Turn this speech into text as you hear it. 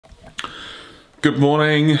Good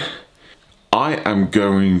morning. I am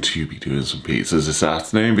going to be doing some pizzas this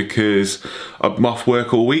afternoon because I've been off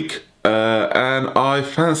work all week and I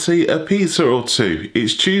fancy a pizza or two.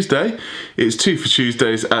 It's Tuesday. It's 2 for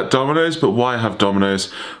Tuesdays at Domino's, but why have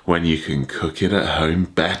Domino's when you can cook it at home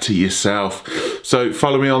better yourself? So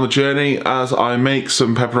follow me on the journey as I make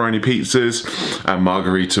some pepperoni pizzas and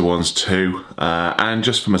margarita ones too, and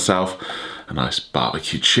just for myself, a nice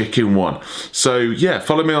barbecue chicken one. So yeah,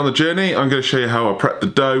 follow me on the journey. I'm going to show you how I prep the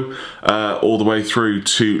dough all the way through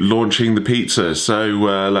to launching the pizza. So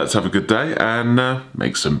let's have a good day and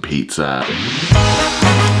make some pizza.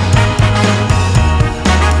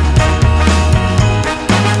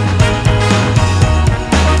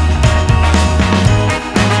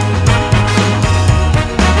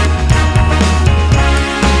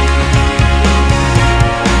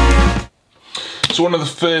 So one of the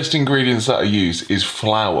first ingredients that I use is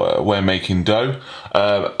flour when making dough,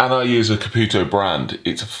 and I use a Caputo brand.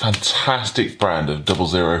 It's a fantastic brand of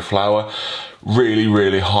 00 flour,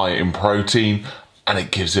 really high in protein, and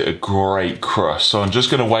it gives it a great crust. So I'm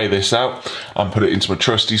just going to weigh this out and put it into my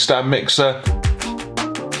trusty stand mixer.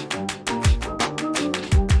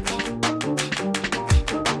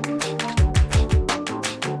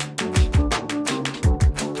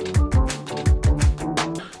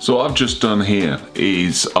 So what I've just done here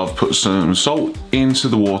is I've put some salt into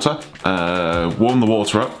the water, warmed the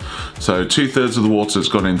water up. So 2/3 of the water has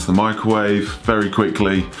gone into the microwave very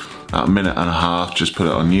quickly, about a minute and a half, just put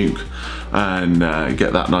it on nuke and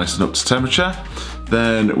get that nice and up to temperature.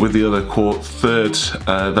 Then with the other third,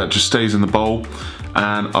 that just stays in the bowl,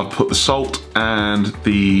 and I've put the salt and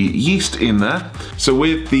the yeast in there. So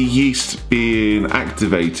with the yeast being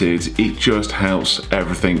activated, it just helps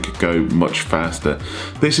everything go much faster.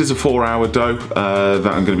 This is a 4-hour dough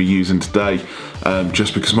that I'm going to be using today,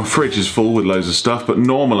 just because my fridge is full with loads of stuff. But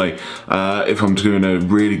normally, if I'm doing a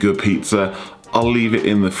really good pizza, I'll leave it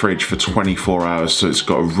in the fridge for 24 hours so it's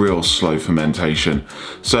got a real slow fermentation.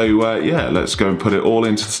 So yeah, let's go and put it all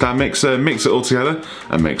into the stand mixer, mix it all together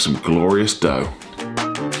and make some glorious dough.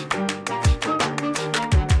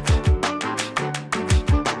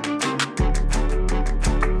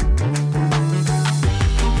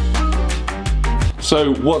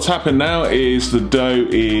 So what's happened now is the dough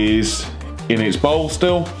is in its bowl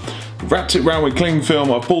still. Wrapped it around with cling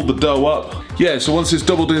film, I've pulled the dough up. Yeah, so once it's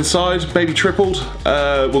doubled inside, maybe tripled,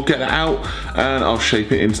 we'll get it out and I'll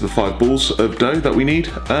shape it into the 5 balls of dough that we need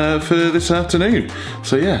for this afternoon.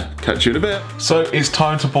 So yeah, catch you in a bit. So it's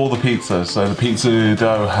time to ball the pizza. So the pizza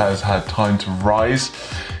dough has had time to rise.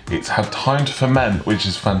 It's had time to ferment, which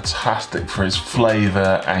is fantastic for its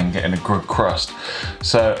flavour and getting a good crust.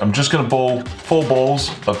 So I'm just going to ball 4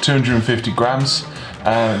 balls of 250 grams.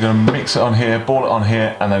 And I'm going to mix it on here, ball it on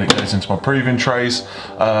here, and then it goes into my proving trays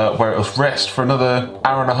where it'll rest for another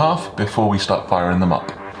hour and a half before we start firing them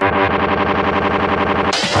up.